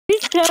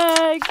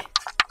tag!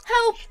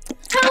 Help!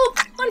 Help!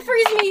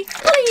 Unfreeze me!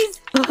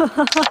 Please!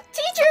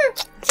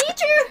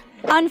 Teacher!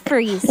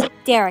 Unfreeze.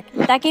 Derek,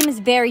 that game is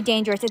very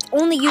dangerous. It's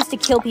only used to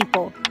kill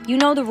people. You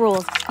know the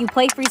rules. You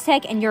play freeze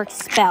tag and you're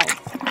expelled.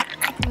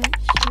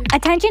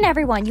 Attention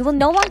everyone, you will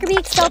no longer be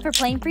expelled for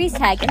playing freeze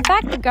tag. In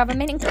fact, the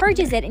government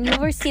encourages it and you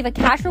will receive a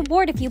cash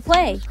reward if you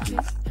play.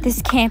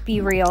 This can't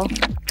be real.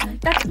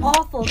 That's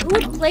awful. Who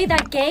would play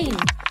that game?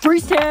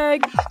 Freeze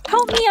tag!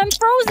 Help me, I'm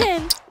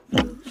frozen!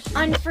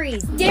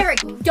 Unfreeze. Derek,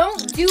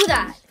 don't do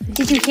that!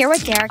 Did you hear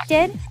what Derek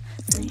did?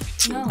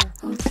 No.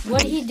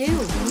 What did he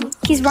do?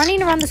 He's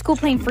running around the school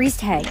playing freeze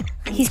tag.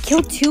 He's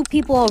killed 2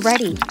 people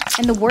already.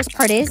 And the worst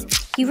part is,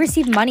 he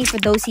received money for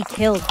those he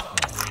killed.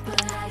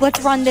 Let's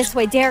run this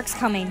way, Derek's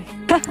coming.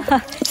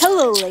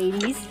 Hello,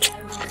 ladies.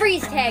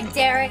 Freeze tag,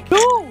 Derek!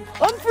 No!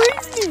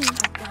 Unfreeze me!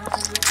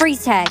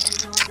 Freeze tag.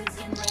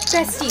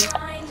 Bestie,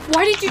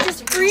 why did you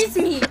just freeze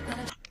me?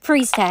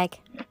 Freeze tag.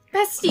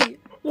 Bestie,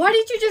 why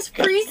did you just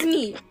freeze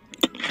me?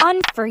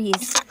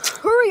 Unfreeze.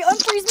 Hurry,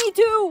 unfreeze me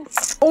too!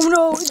 Oh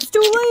no, it's too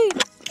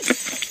late!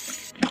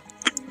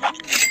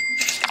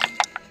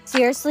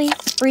 Seriously?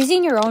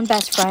 Freezing your own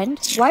best friend?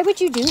 Why would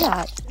you do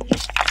that?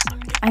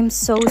 I'm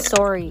so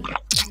sorry.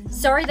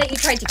 Sorry that you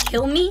tried to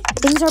kill me?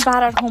 Things are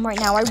bad at home right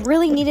now. I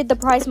really needed the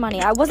prize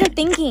money. I wasn't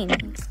thinking.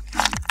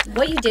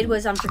 What you did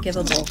was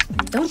unforgivable.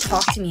 Don't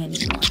talk to me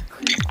anymore.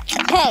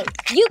 Hey,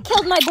 you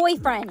killed my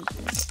boyfriend.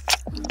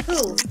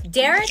 Who?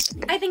 Derek?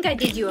 I think I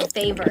did you a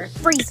favor.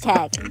 Freeze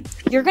tag.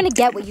 You're gonna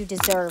get what you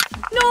deserve.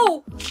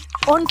 No!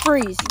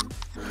 Unfreeze!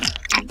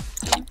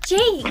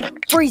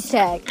 Jake! Freeze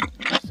tag!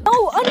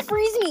 No,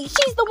 unfreeze me.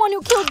 She's the one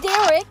who killed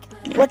Derek.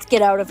 Let's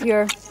get out of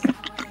here.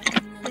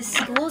 The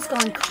school's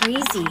gone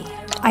crazy.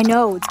 I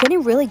know, it's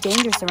getting really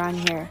dangerous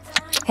around here.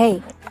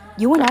 Hey,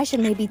 you and I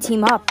should maybe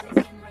team up.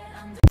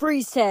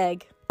 Freeze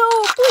tag! No,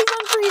 please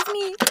unfreeze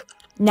me.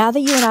 Now that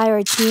you and I are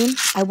a team,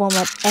 I won't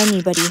let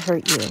anybody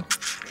hurt you.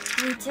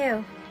 Me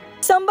too.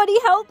 Somebody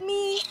help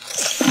me.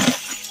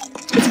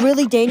 It's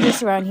really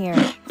dangerous around here.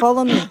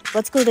 Follow me.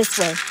 Let's go this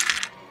way.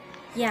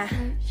 Yeah.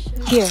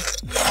 Here,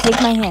 take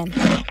my hand.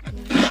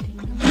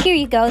 Here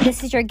you go.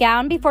 This is your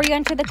gown. Before you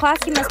enter the class,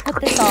 you must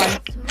put this on.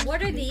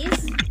 What are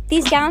these?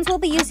 These gowns will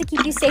be used to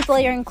keep you safe while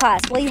you're in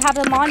class. While you have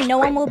them on, no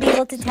one will be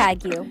able to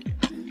tag you.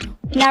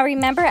 Now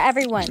remember,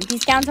 everyone,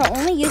 these gowns are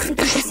only used to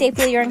keep you safe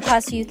while you're in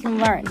class so you can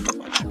learn.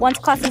 Once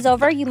class is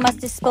over, you must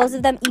dispose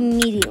of them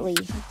immediately.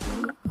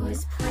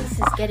 This place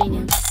is getting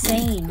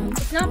insane.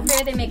 It's not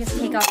fair they make us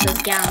take off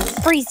those gowns.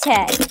 Freeze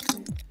tag.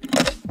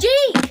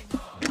 Jake!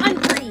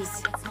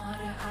 Unfreeze!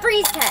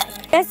 Freeze tag!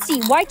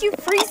 Bestie, why'd you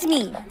freeze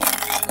me?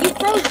 You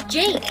froze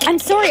Jake! I'm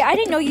sorry, I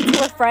didn't know you two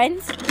were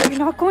friends. You're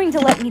not going to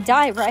let me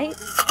die, right?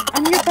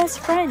 I'm your best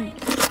friend.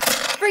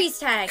 Freeze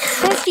tag!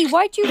 Bestie,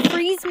 why'd you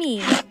freeze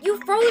me? You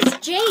froze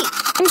Jake!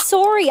 I'm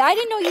sorry, I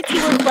didn't know you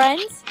two were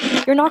friends.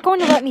 You're not going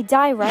to let me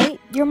die, right?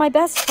 You're my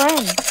best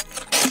friend.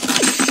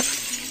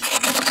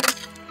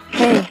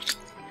 Hey,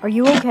 are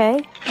you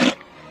okay?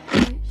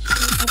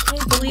 I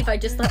can't believe I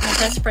just let my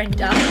best friend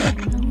die.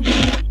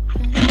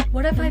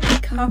 What have I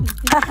become?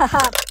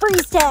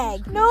 Freeze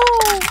tag! No!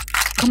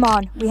 Come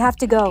on, we have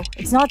to go.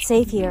 It's not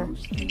safe here.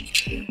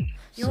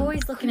 You're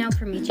always looking out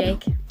for me,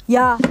 Jake.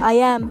 Yeah, I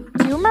am.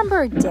 Do you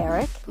remember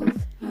Derek?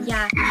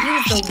 Yeah, he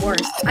was the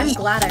worst. I'm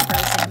glad I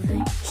froze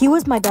him. He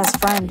was my best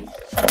friend.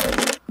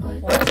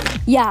 What?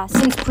 Yeah,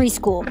 since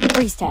preschool.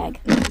 Freeze tag.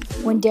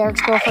 When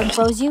Derek's girlfriend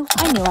froze you,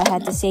 I knew I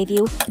had to save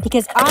you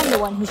because I'm the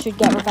one who should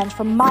get revenge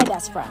from my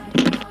best friend.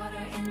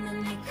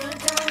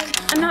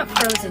 I'm not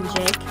frozen,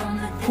 Jake.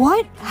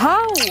 What?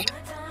 How?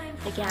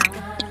 The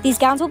gown. These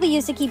gowns will be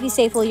used to keep you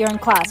safe while you're in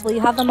class. While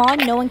you have them on,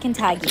 no one can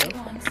tag you.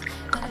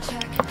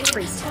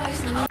 Freeze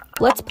tag.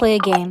 Let's play a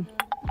game.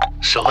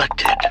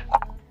 Selected.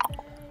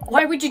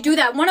 Why would you do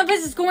that? One of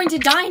us is going to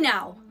die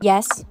now.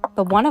 Yes,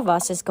 but one of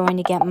us is going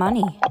to get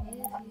money.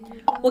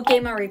 What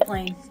game are we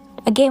playing?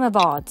 A game of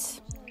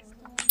odds.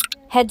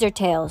 Heads or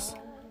tails?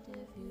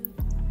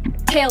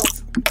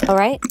 Tails. All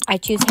right, I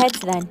choose heads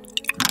then.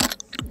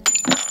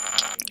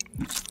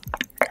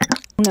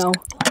 No,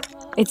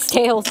 it's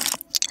tails.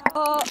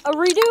 A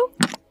redo?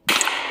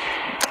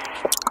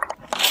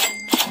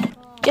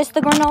 Just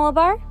the granola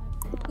bar?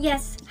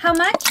 Yes. How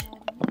much?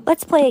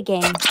 Let's play a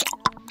game.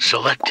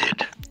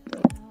 Selected.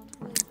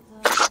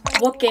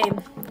 What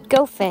game?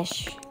 Go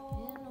fish.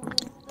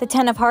 The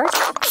 10 of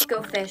hearts?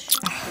 Go fish.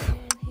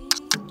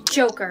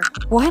 Joker.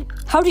 What?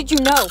 How did you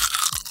know?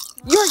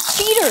 You're a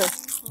cheater!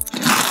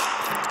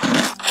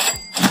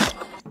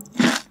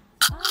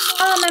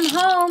 I'm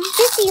home.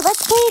 Sissy,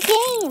 let's play a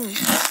game.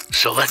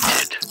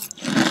 Selected.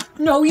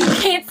 No, you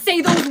can't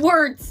say those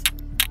words.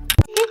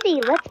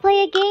 Sissy, let's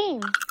play a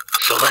game.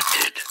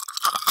 Selected.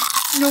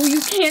 No,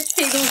 you can't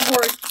say those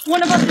words.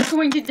 One of us is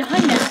going to die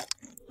now.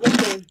 What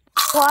game?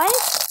 What?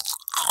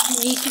 You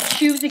need to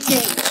choose a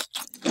game.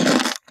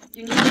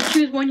 You need to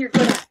choose one you're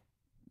good at,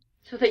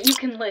 so that you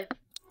can live.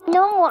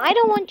 No, I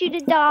don't want you to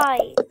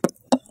die.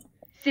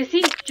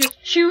 Sissy,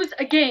 just choose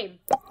a game.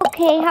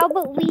 Okay, how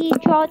about we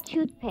draw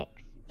toothpicks?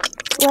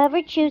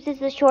 Whoever chooses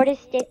the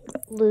shortest stick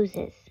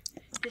loses.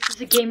 This is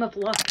a game of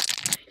luck.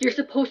 You're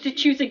supposed to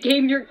choose a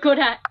game you're good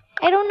at.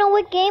 I don't know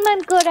what game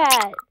I'm good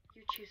at.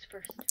 You choose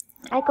first.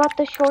 I got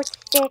the short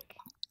stick.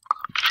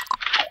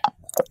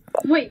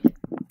 Wait.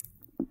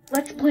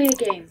 Let's play a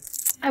game.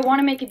 I want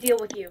to make a deal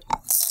with you.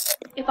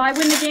 If I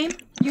win the game,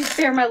 you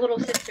spare my little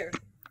sister.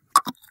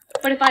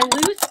 But if I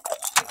lose,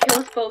 you kill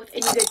us both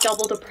and you get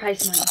double the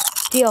prize money.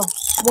 Deal.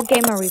 What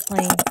game are we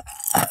playing?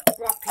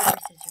 Rock, paper,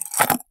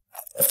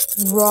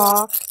 scissors.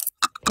 Rock,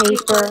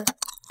 paper,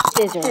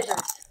 scissors.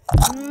 Scissors.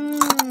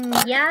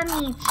 Mmm,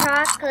 yummy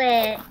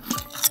chocolate.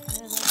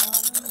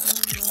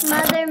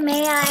 Mother,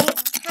 may I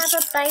have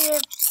a bite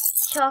of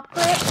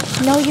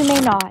chocolate? No, you may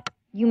not.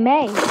 You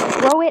may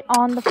throw it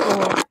on the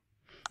floor.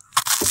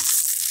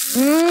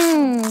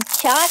 Mmm,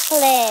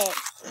 chocolate.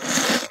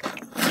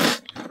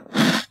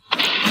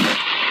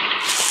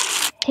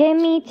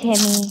 Timmy,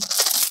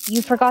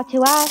 you forgot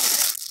to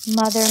ask.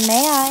 Mother,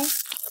 may I?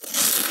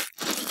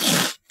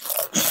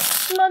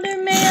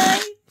 Mother, may I?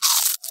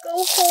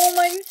 Go home,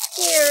 I'm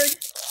scared.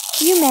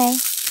 You may.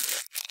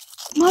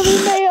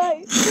 Mother, may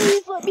I?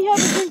 Please let me have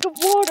a drink of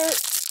water.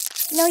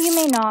 No, you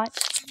may not.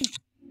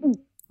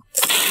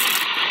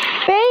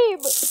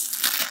 Babe!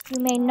 You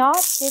may not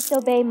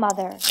disobey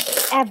Mother.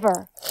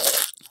 Ever.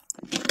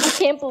 I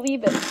can't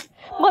believe it.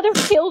 Mother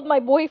killed my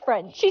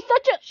boyfriend. She's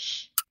such a...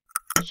 Shh.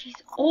 She's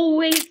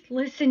always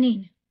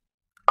listening.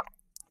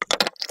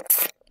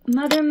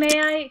 Mother, may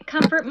I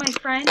comfort my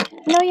friend?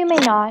 No, you may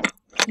not.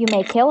 You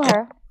may kill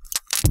her.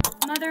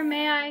 Mother,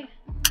 may I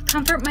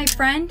comfort my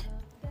friend?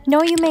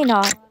 No, you may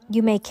not.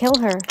 You may kill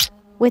her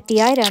with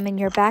the item in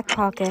your back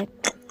pocket.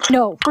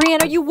 No,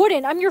 Brianna, you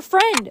wouldn't. I'm your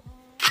friend.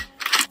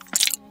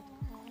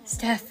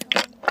 Steph,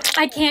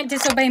 I can't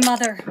disobey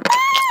Mother.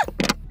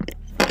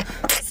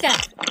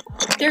 Steph,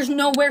 there's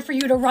nowhere for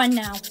you to run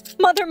now.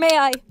 Mother, may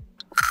I?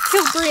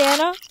 Kill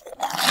Brianna?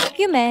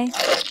 You may.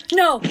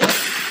 No.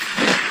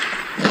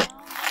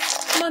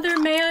 Mother,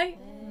 may I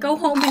go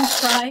home and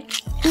cry?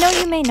 No,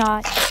 you may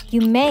not.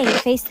 You may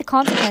face the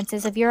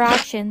consequences of your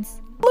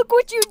actions. Look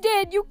what you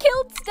did. You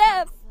killed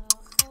Steph.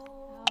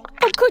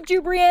 How could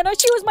you, Brianna?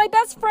 She was my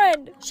best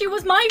friend. She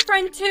was my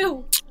friend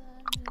too.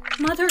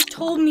 Mother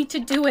told me to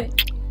do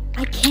it.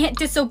 I can't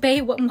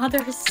disobey what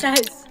Mother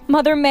says.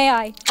 Mother, may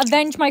I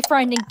avenge my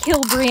friend and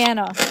kill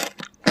Brianna?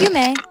 You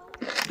may.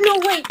 No,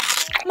 wait.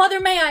 Mother,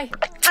 may I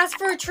ask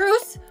for a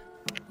truce?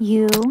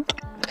 You.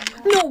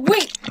 No,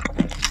 wait.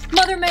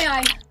 Mother, may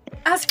I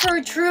ask for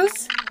a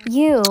truce?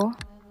 You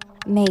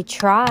may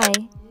try.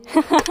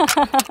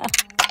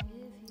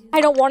 I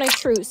don't want a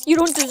truce. You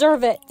don't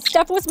deserve it.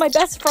 Steph was my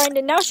best friend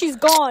and now she's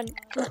gone.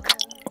 Look,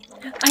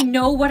 I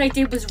know what I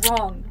did was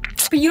wrong,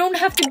 but you don't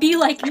have to be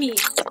like me.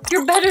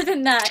 You're better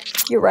than that.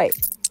 You're right.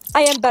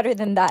 I am better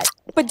than that.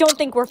 But don't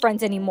think we're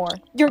friends anymore.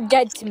 You're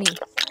dead to me.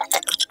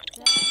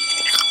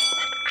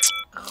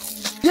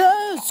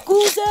 Yeah,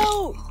 school's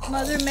out.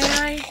 Mother, may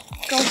I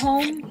go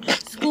home?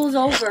 School's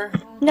over.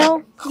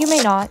 No, you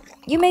may not.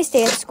 You may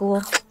stay at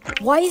school.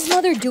 Why is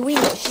Mother doing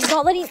this? She's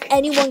not letting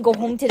anyone go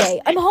home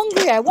today. I'm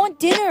hungry. I want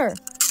dinner.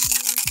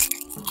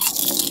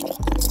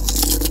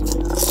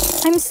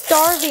 I'm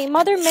starving.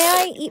 Mother, may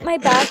I eat my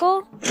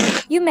bagel?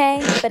 You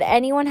may, but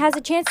anyone has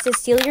a chance to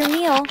steal your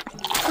meal.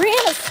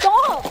 Brianna,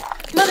 stop!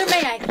 Mother,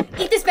 may I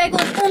eat this bagel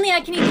and only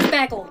I can eat this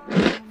bagel?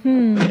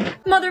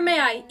 Mother, may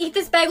I eat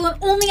this bagel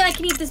and only I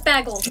can eat this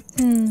bagel?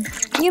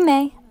 You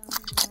may.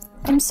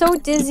 I'm so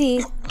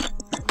dizzy.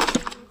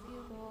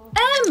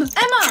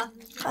 Emma!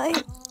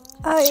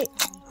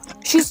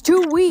 She's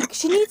too weak.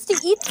 She needs to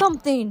eat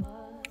something.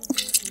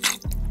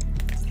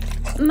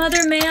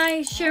 Mother, may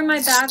I share my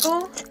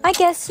bagel? I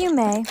guess you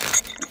may.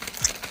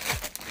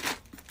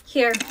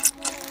 Here.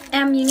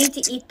 Em, you need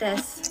to eat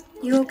this.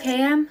 You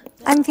okay, Em?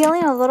 I'm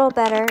feeling a little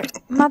better.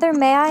 Mother,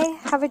 may I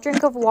have a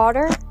drink of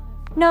water?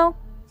 No,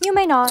 you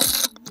may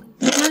not.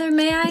 Mother,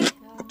 may I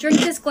drink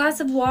this glass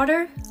of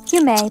water?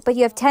 You may, but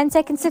you have 10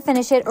 seconds to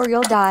finish it or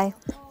you'll die.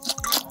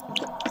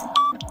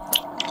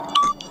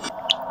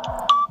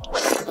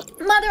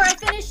 Mother, I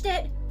finished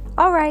it!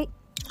 All right,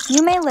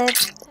 you may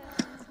live.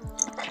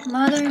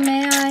 Mother,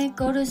 may I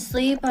go to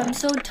sleep? I'm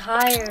so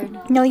tired.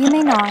 No, you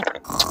may not.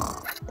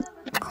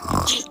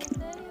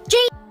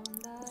 Jake!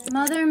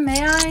 Mother,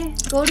 may I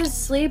go to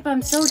sleep?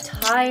 I'm so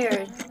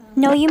tired.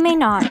 No, you may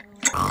not.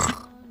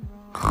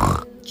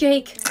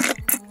 Jake!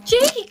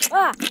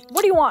 Ah,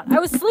 what do you want? I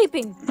was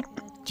sleeping.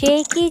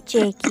 Jakey,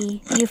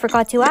 you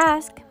forgot to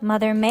ask.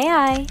 Mother, may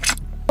I?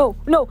 Oh,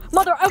 no,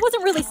 Mother, I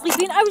wasn't really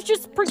sleeping. I was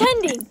just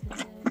pretending.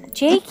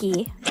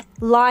 Jakey,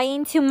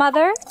 lying to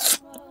Mother?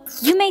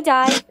 You may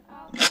die.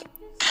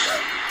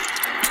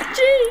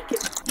 Jake!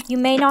 You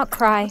may not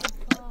cry.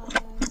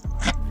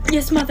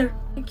 Yes, Mother.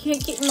 I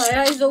can't keep my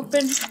eyes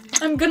open.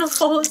 I'm gonna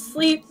fall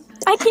asleep.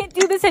 I can't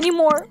do this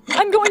anymore.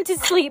 I'm going to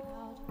sleep.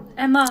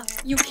 Emma,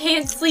 you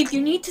can't sleep.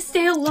 You need to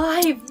stay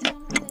alive.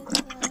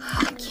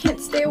 I can't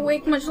stay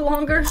awake much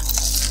longer.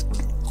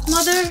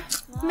 Mother,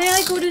 may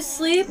I go to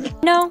sleep?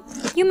 No,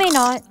 you may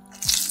not.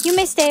 You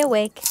may stay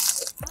awake.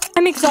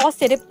 I'm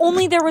exhausted. If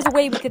only there was a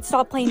way we could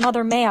stop playing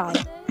Mother May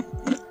I.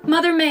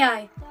 Mother May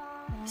I?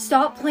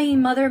 Stop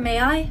playing Mother May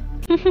I?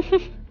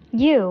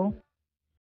 You